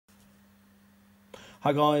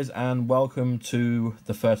Hi guys, and welcome to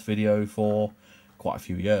the first video for quite a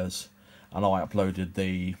few years. I know I uploaded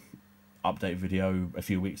the update video a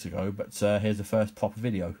few weeks ago, but here's the first proper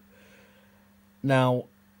video. Now,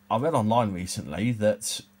 I read online recently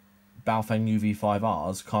that Baofeng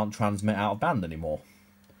UV-5Rs can't transmit out of band anymore.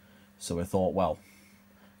 So I thought, well,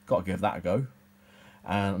 got to give that a go.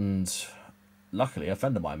 And luckily a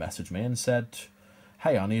friend of mine messaged me and said,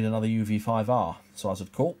 hey, I need another UV-5R. So I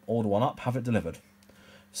said, cool, order one up, have it delivered.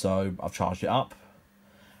 So I've charged it up,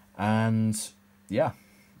 and yeah,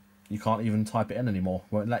 you can't even type it in anymore,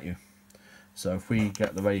 won't let you. So if we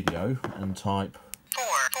get the radio and type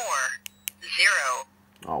 440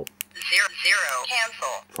 oh 00 cancel.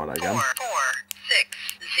 Try that again.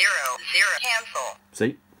 44600 cancel.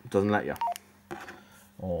 See, it doesn't let you.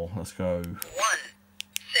 Or let's go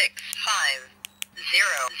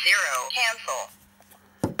 16500 cancel.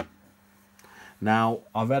 Now,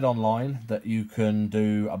 I read online that you can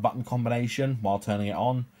do a button combination while turning it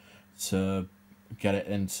on to get it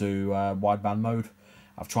into wideband mode.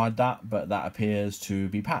 I've tried that, but that appears to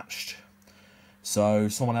be patched. So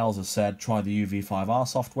someone else has said try the UV-5R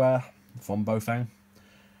software from Baofeng,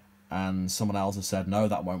 and someone else has said no,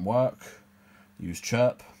 that won't work. Use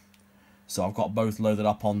Chirp. So I've got both loaded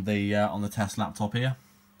up on the test laptop here.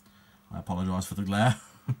 I apologise for the glare.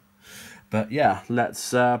 But yeah,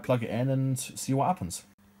 let's plug it in and see what happens.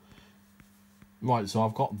 Right, so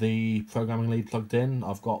I've got the programming lead plugged in.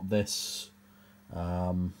 I've got this,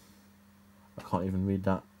 I can't even read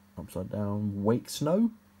that upside down, Wake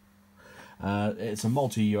Snow. It's a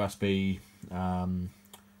multi-USB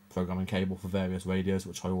programming cable for various radios,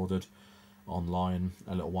 which I ordered online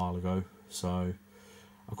a little while ago. So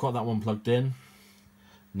I've got that one plugged in.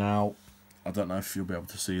 Now, I don't know if you'll be able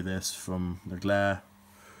to see this from the glare.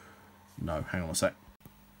 No, hang on a sec.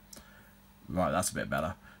 Right, that's a bit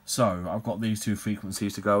better. So, I've got these two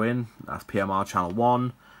frequencies to go in. That's PMR channel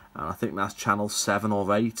 1, and I think that's channel 7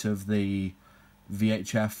 or 8 of the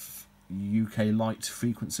VHF UK light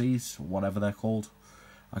frequencies, or whatever they're called.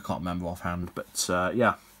 I can't remember offhand, but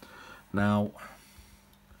yeah. Now,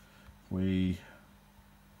 we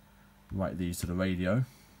write these to the radio.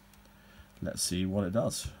 Let's see what it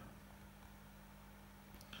does.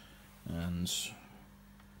 And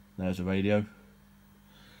there's a radio.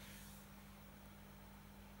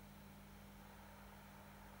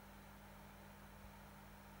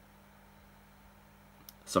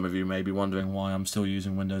 Some of you may be wondering why I'm still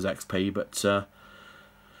using Windows XP, but I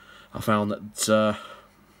found that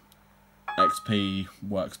XP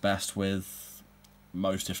works best with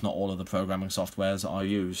most, if not all, of the programming softwares that I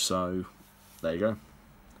use, so there you go.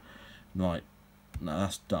 Right, now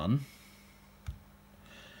that's done.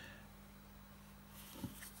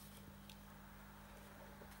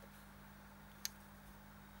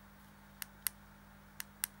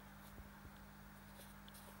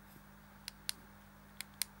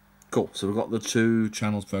 Cool, so we've got the two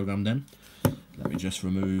channels programmed in. Let me just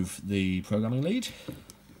remove the programming lead.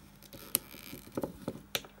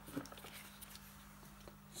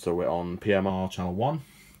 So we're on PMR channel 1.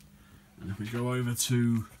 And if we go over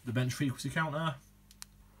to the bench frequency counter.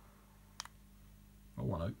 Oh,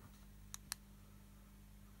 1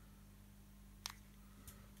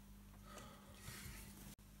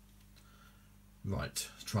 Right,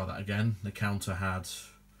 let's try that again. The counter had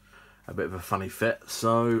a bit of a funny fit,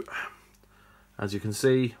 so as you can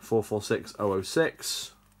see,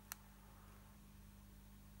 446006.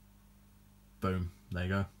 Boom, there you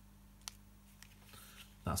go.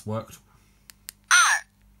 That's worked.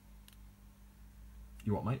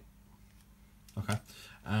 You what, mate? Okay.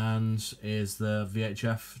 And is the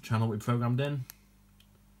VHF channel we programmed in?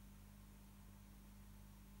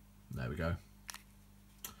 There we go.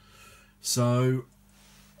 So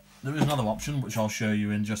there is another option, which I'll show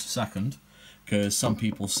you in just a second, because some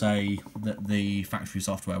people say that the factory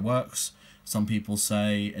software works, some people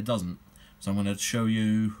say it doesn't. So I'm going to show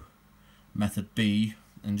you method B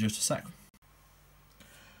in just a sec.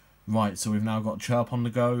 Right, so we've now got Chirp on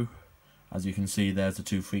the go. As you can see, there's the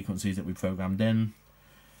two frequencies that we programmed in.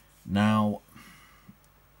 Now,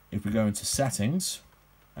 if we go into settings,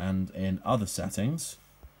 and in other settings,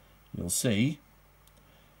 you'll see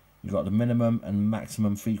you've got the minimum and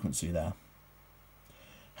maximum frequency there.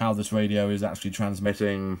 How this radio is actually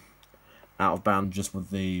transmitting out of band just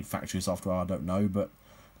with the factory software, I don't know, but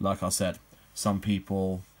like I said, some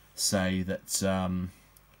people say that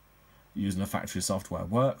using the factory software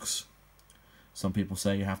works. Some people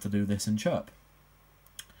say you have to do this in Chirp.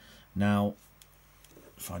 Now,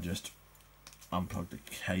 if I just unplug the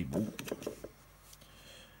cable.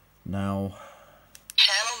 Now,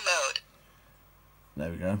 Channel mode.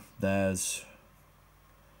 there we go. There's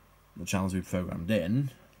the channels we programmed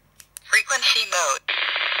in. Frequency mode.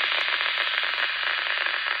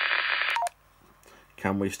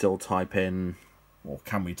 Can we still type in, or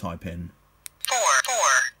can we type in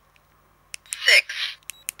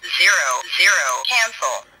 44600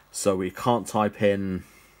 cancel? So we can't type in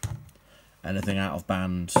anything out of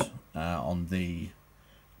band on the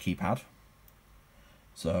keypad.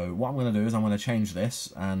 So what I'm going to do is I'm going to change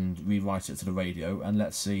this and rewrite it to the radio, and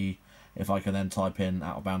let's see if I can then type in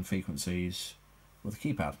out of band frequencies with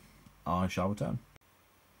the keypad. I shall return.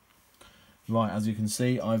 Right, as you can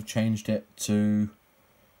see, I've changed it to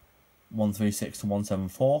 136 to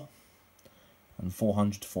 174 and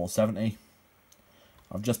 400 to 470.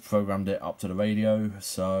 I've just programmed it up to the radio,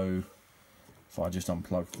 so if I just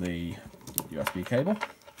unplug the USB cable.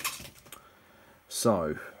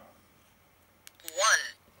 So,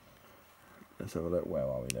 let's have a look, where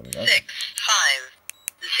are we? There we go.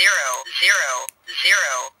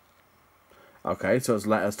 65000. Okay, so it's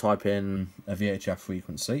let us type in a VHF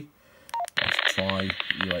frequency. Let's try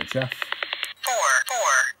UHF. 4460006.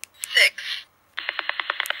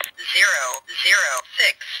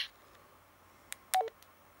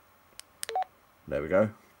 There we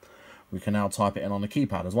go. We can now type it in on the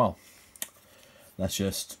keypad as well. Let's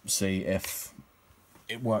just see if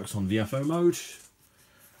it works on VFO mode.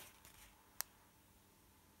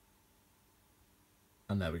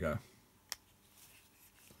 And there we go.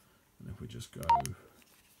 And if we just go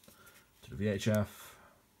to the VHF,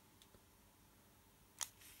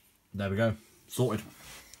 there we go, sorted.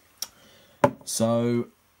 So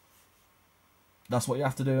that's what you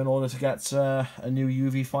have to do in order to get a new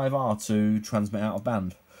UV-5R to transmit out of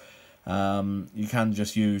band. You can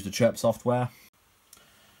just use the Chirp software.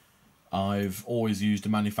 I've always used the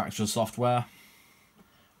manufacturer's software.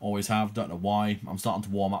 Always have, don't know why. I'm starting to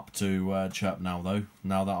warm up to Chirp now though,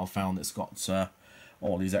 now that I've found it's got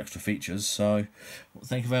all these extra features. So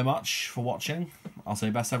thank you very much for watching. I'll say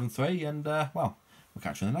best 7-3, and well, we'll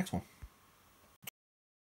catch you in the next one.